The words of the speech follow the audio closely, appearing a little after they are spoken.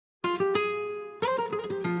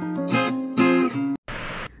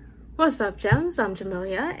What's up, gems? I'm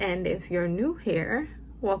Jamelia, and if you're new here,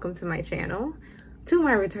 welcome to my channel. To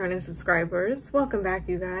my returning subscribers, welcome back,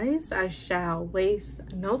 you guys. I shall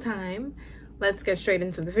waste no time. Let's get straight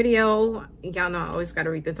into the video. Y'all know I always gotta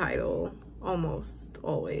read the title, almost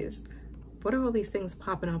always. What are all these things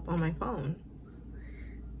popping up on my phone?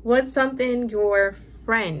 What's something your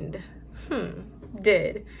friend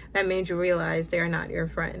did that made you realize they are not your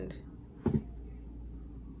friend?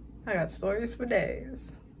 I got stories for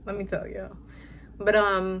days, let me tell you. But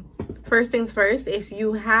first things first, if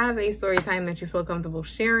you have a story time that you feel comfortable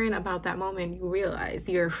sharing about that moment you realize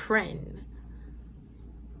your friend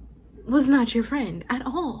was not your friend at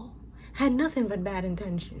all, had nothing but bad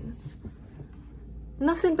intentions,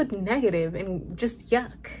 nothing but negative and just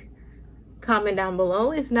yuck, comment down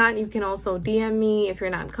below. If not, you can also DM me if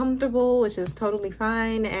you're not comfortable, which is totally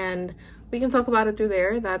fine, and we can talk about it through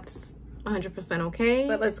there. That's 100% okay.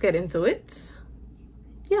 But let's get into it.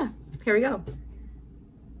 Yeah, here we go.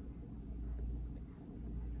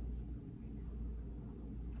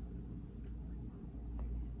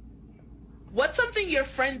 What's something your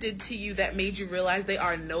friend did to you that made you realize they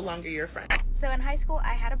are no longer your friend? So in high school,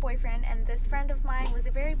 I had a boyfriend, and this friend of mine was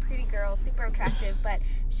a very pretty girl, super attractive, but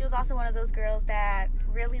she was also one of those girls that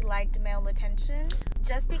really liked male attention.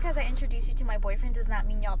 Just because I introduce you to my boyfriend does not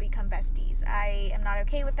mean y'all become besties. I am not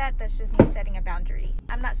okay with that. That's just me setting a boundary.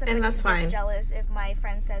 I'm not somebody who's just jealous if my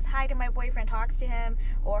friend says hi to my boyfriend, talks to him,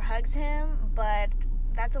 or hugs him, but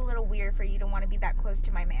that's a little weird for you to want to be that close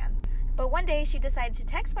to my man. But one day she decided to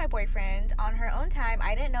text my boyfriend on her own time.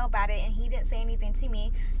 I didn't know about it, and he didn't say anything to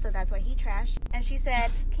me, so that's why he trashed. And she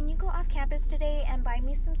said, "Can you go off campus today and buy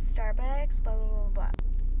me some Starbucks, blah, blah, blah, blah."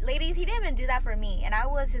 Ladies, he didn't even do that for me, and I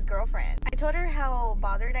was his girlfriend. I told her how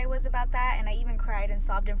bothered I was about that, and I even cried and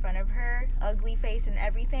sobbed in front of her, ugly face and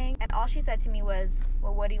everything. And all she said to me was,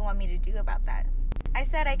 "Well, what do you want me to do about that?" I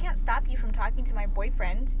said, "I can't stop you from talking to my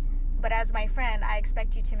boyfriend, but as my friend, I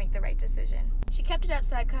expect you to make the right decision." She kept it up,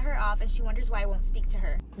 so I cut her off, and she wonders why I won't speak to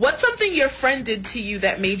her. What's something your friend did to you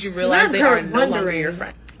that made you realize they are no longer your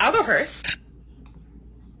friend? I'll go first.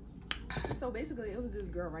 So basically, it was this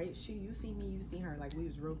girl, right? You see me, you seen her, like we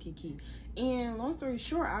was real kiki. And long story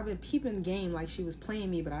short, I've been peeping the game like she was playing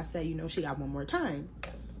me, but I said, you know, she got one more time.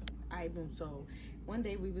 So one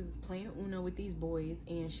day we was playing Uno with these boys,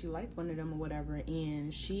 and she liked one of them or whatever,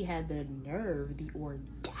 and she had the nerve, the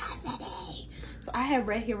audacity. So I had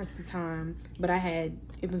red hair at the time, but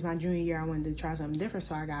it was my junior year. I wanted to try something different,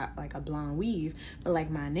 so I got like a blonde weave. But like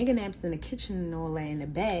my nigga naps in the kitchen and all that in the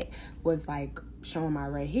back was like showing my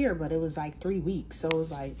red hair, but it was like 3 weeks, so it was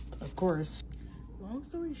like, of course. Long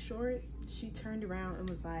story short, she turned around and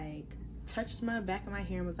was like, touched my back of my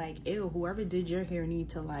hair and was like, "Ew, whoever did your hair need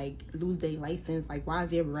to like lose their license. Like, why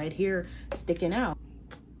is your red hair sticking out?"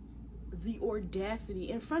 The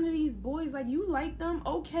audacity in front of these boys, like, you like them,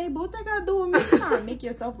 okay, but what that gotta do with me? You trying to make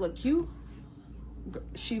yourself look cute?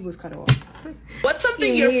 She was cut off. What's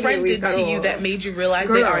something your friend did to you that made you realize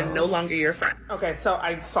they are no longer your friend? Okay, so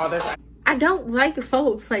I saw this. I don't like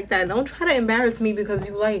folks like that. Don't try to embarrass me because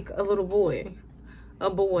you like a little boy,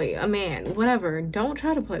 a man, whatever. Don't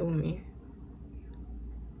try to play with me.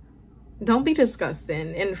 Don't be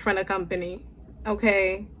disgusting in front of company,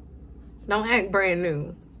 okay? Don't act brand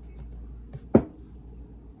new.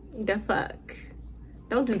 The fuck?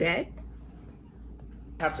 Don't do that.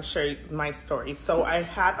 I have to share you my story. So I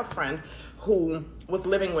had a friend who was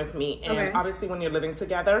living with me, and obviously when you're living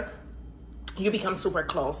together, you become super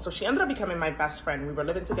close. So she ended up becoming my best friend. We were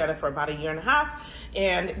living together for about 1.5 years,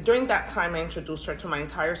 and during that time I introduced her to my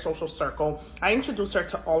entire social circle. I introduced her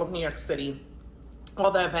to all of New York City. All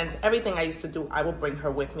the events, everything I used to do, I would bring her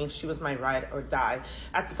with me. She was my ride or die.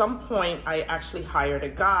 At some point, I actually hired a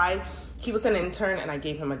guy. He was an intern, and I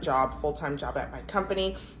gave him a job, full-time job at my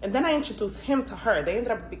company. And then I introduced him to her. They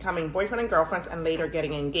ended up becoming boyfriend and girlfriends and later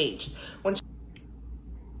getting engaged. When she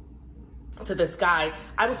to this guy,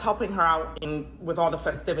 I was helping her out with all the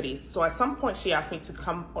festivities. So at some point she asked me to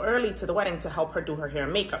come early to the wedding to help her do her hair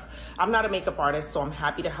and makeup. I'm not a makeup artist, so I'm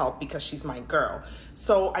happy to help because she's my girl.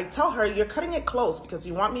 So I tell her, "You're cutting it close because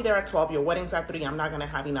you want me there at 12, your wedding's at 3, I'm not gonna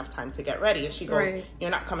have enough time to get ready." And she goes, "You're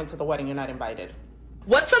not coming to the wedding, you're not invited."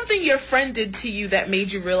 What's something your friend did to you that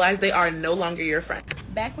made you realize they are no longer your friend?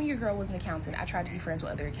 Back when your girl was an accountant, I tried to be friends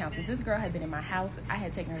with other accountants. This girl had been in my house. I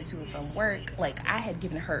had taken her to and from work. Like, I had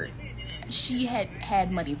given her, she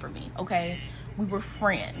had money for me, okay? We were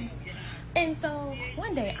friends. And so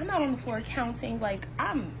one day, I'm out on the floor counting, like,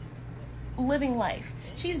 I'm living life.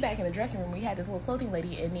 She's back in the dressing room. We had this little clothing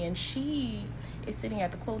lady in me, and she is sitting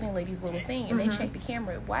at the clothing lady's little thing, and they check the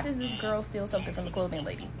camera. Why does this girl steal something from the clothing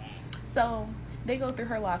lady? So They go through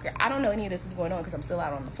her locker. I don't know any of this is going on because I'm still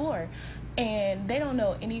out on the floor. And they don't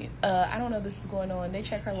know I don't know this is going on. They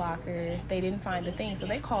check her locker. They didn't find the thing. So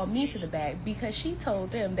they called me to the back because she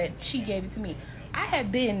told them that she gave it to me. I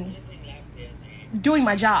had been doing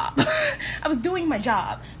my job. I was doing my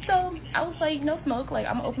job. So I was like, no smoke. Like,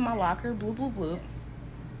 I'm going to open my locker. Bloop, bloop, bloop.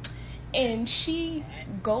 And she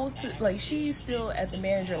goes to, like, she's still at the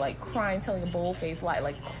manager, like, crying, telling a bold-faced lie,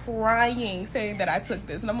 like, crying, saying that I took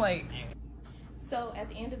this. And I'm like... So at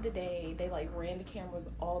the end of the day, they, like, ran the cameras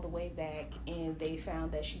all the way back, and they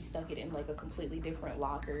found that she stuck it in, like, a completely different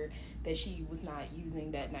locker that she was not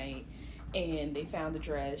using that night. And they found the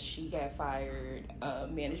dress. She got fired.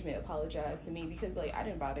 Management apologized to me because, like, I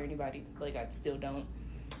didn't bother anybody. Like, I still don't.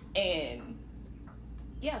 And,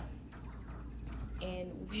 yeah.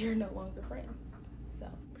 And we're no longer friends. So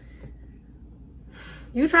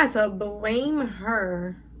you tried to blame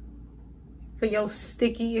her for your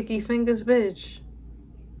sticky icky fingers, bitch.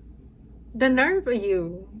 The nerve of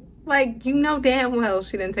you. Like, you know damn well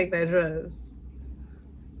she didn't take that dress.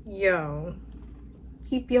 Yo,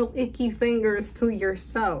 keep your icky fingers to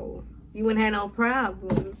yourself. You wouldn't have no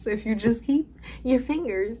problems if you just keep your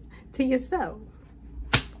fingers to yourself.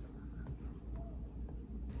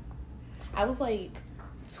 I was like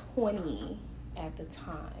 20 at the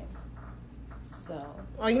time. So.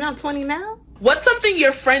 Oh, you're not 20 now? What's something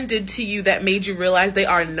your friend did to you that made you realize they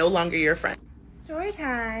are no longer your friend? Story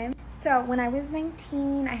time. So when I was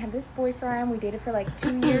 19, I had this boyfriend. We dated for like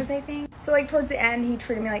 2 years, I think. So like towards the end, he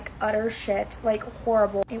treated me like utter shit, like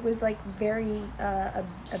horrible. It was like very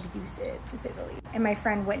abusive, to say the least. And my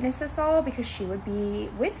friend witnessed this all because she would be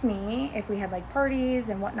with me if we had like parties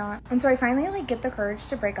and whatnot. And so I finally like get the courage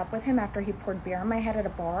to break up with him after he poured beer on my head at a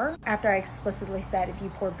bar. After I explicitly said, if you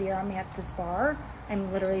pour beer on me at this bar,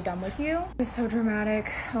 I'm literally done with you. It was so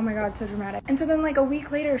dramatic. Oh my God, so dramatic. And so then like a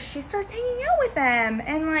week later, she starts hanging out with him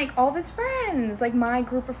and like all of his friends, like my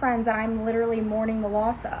group of friends that I'm literally mourning the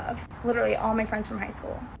loss of. Literally all my friends from high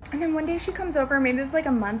school. And then one day she comes over, maybe it's like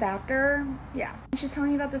a month after. Yeah. And she's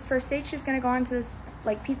telling me about this first date. She's gonna go on to this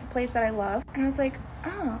like pizza place that I love. And I was like,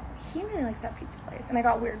 oh, he really likes that pizza place. And I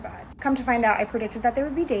got weird vibes. Come to find out, I predicted that they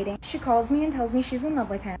would be dating. She calls me and tells me she's in love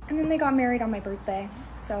with him. And then they got married on my birthday.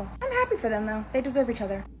 So I'm happy for them though. They deserve each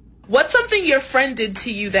other. What's something your friend did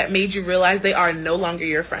to you that made you realize they are no longer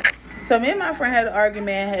your friend? So me and my friend had an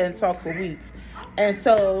argument, hadn't talked for weeks. And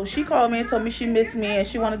so she called me and told me she missed me and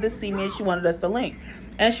she wanted to see me and she wanted us to link.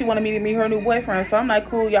 And she wanted me to meet her new boyfriend. So I'm like,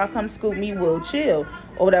 cool, y'all come scoop me, we'll chill.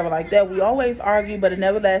 Or whatever like that. We always argue, but it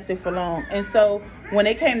never lasted for long. And so when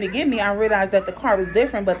they came to get me, I realized that the car was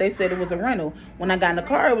different, but they said it was a rental. When I got in the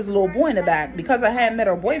car, it was a little boy in the back. Because I hadn't met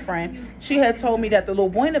her boyfriend, she had told me that the little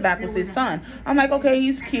boy in the back was his son. I'm like, okay,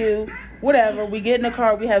 he's cute. Whatever. We get in the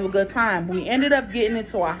car, we have a good time. We ended up getting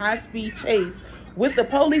into a high-speed chase with the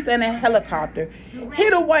police and a helicopter.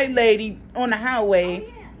 Hit a white lady on the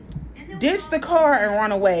highway, ditched the car, and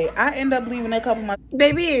run away. I ended up leaving a couple months.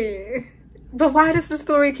 Baby, but why does the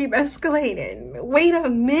story keep escalating? Wait a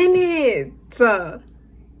minute.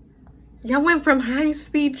 Y'all went from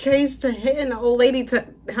high-speed chase to hitting an old lady to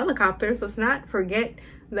helicopters. Let's not forget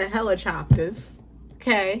the helicopters.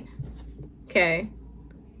 Okay.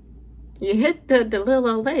 You hit the little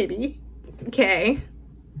old lady. Okay.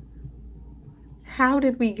 How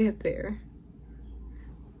did we get there?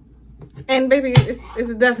 And baby,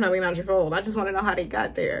 it's definitely not your fault. I just want to know how they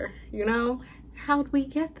got there. You know? How'd we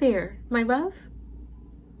get there, my love?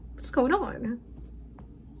 What's going on?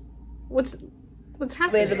 What's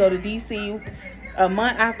happening? To go to DC. A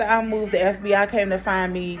month after I moved, the FBI came to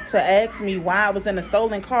find me to ask me why I was in a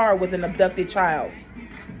stolen car with an abducted child.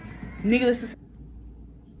 Needless to say.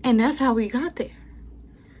 And that's how we got there.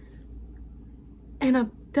 An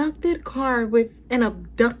abducted car with an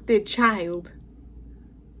abducted child.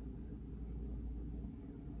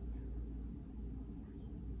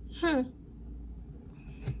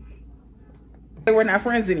 We're not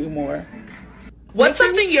friends anymore. What's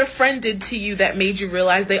something your friend did to you that made you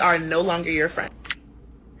realize they are no longer your friend?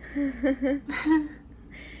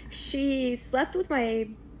 She slept with my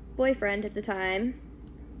boyfriend at the time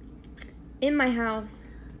in my house.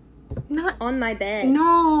 Not on my bed.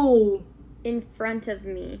 No. In front of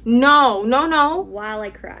me. No. While I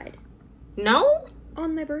cried. No?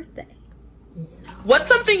 On my birthday. What's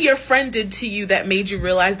something your friend did to you that made you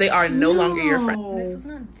realize they are no longer your friend? This was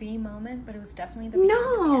not the moment, but it was definitely the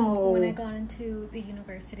beginning. When I got into the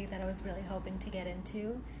university that I was really hoping to get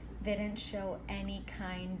into, they didn't show any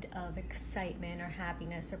kind of excitement or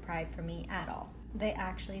happiness or pride for me at all. They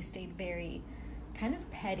actually stayed very kind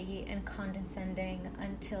of petty and condescending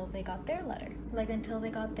until they got their letter. Like, until they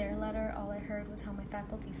got their letter, all I heard was how my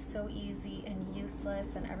faculty's so easy and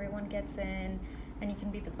useless and everyone gets in and you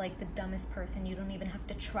can be the dumbest person. You don't even have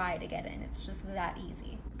to try to get in. It's just that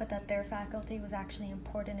easy. But that their faculty was actually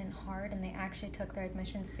important and hard, and they actually took their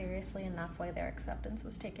admissions seriously, and that's why their acceptance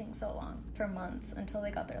was taking so long. For months, until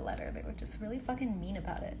they got their letter, they were just really fucking mean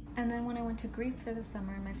about it. And then when I went to Greece for the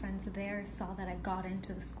summer, and my friends there saw that I got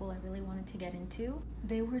into the school I really wanted to get into,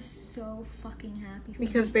 they were so fucking happy for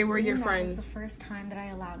because me. they were your That friends. was the first time that I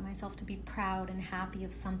allowed myself to be proud and happy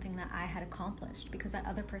of something that I had accomplished, because that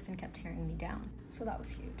other person kept tearing me down. So that was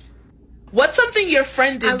huge. What's something your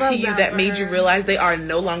friend did to you that made you realize they are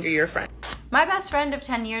no longer your friend? My best friend of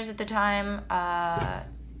 10 years at the time, my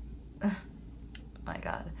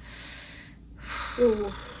God.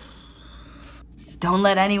 Don't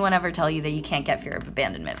let anyone ever tell you that you can't get fear of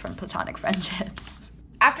abandonment from platonic friendships.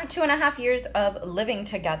 After 2.5 years of living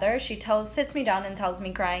together, she sits me down and tells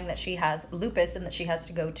me crying that she has lupus and that she has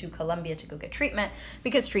to go to Colombia to go get treatment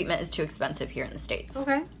because treatment is too expensive here in the States.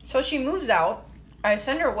 Okay. So she moves out. I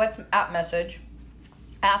send her a WhatsApp message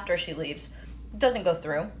after she leaves. It doesn't go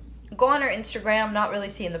through. Go on her Instagram, not really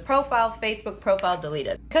seeing the profile. Facebook profile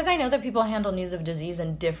deleted. Because I know that people handle news of disease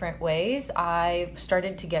in different ways, I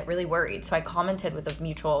started to get really worried. So I commented with a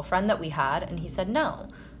mutual friend that we had, and he said, no,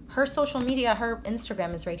 her social media, her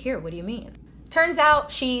Instagram is right here. What do you mean? Turns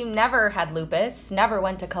out she never had lupus, never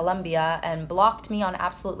went to Colombia, and blocked me on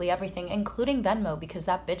absolutely everything, including Venmo, because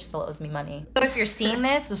that bitch still owes me money. So if you're seeing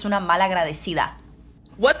this, es una malagradecida.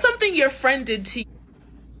 What's something your friend did to you?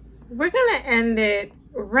 We're gonna end it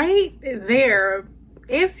right there.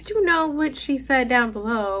 If you know what she said down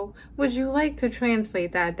below, would you like to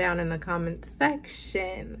translate that down in the comment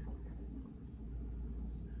section?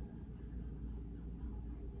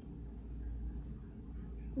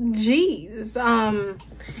 Jeez,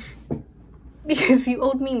 because you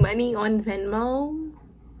owed me money on Venmo?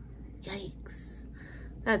 Yikes.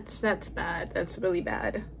 That's bad. That's really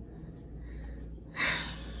bad.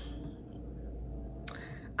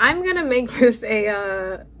 I'm gonna make this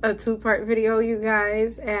a two-part video, you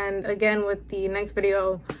guys, and again with the next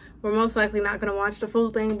video we're most likely not gonna watch the full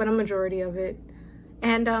thing but a majority of it.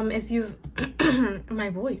 And if you've my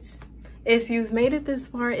voice, if you've made it this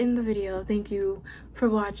far in the video, thank you for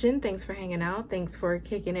watching, thanks for hanging out, thanks for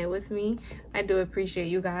kicking it with me. I do appreciate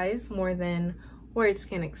you guys more than words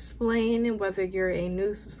can explain. Whether you're a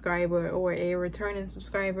new subscriber or a returning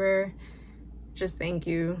subscriber, just thank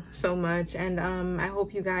you so much. And I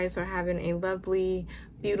hope you guys are having a lovely,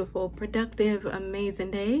 beautiful, productive,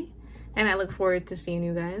 amazing day, and I look forward to seeing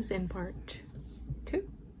you guys in part 2.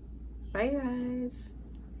 Bye guys.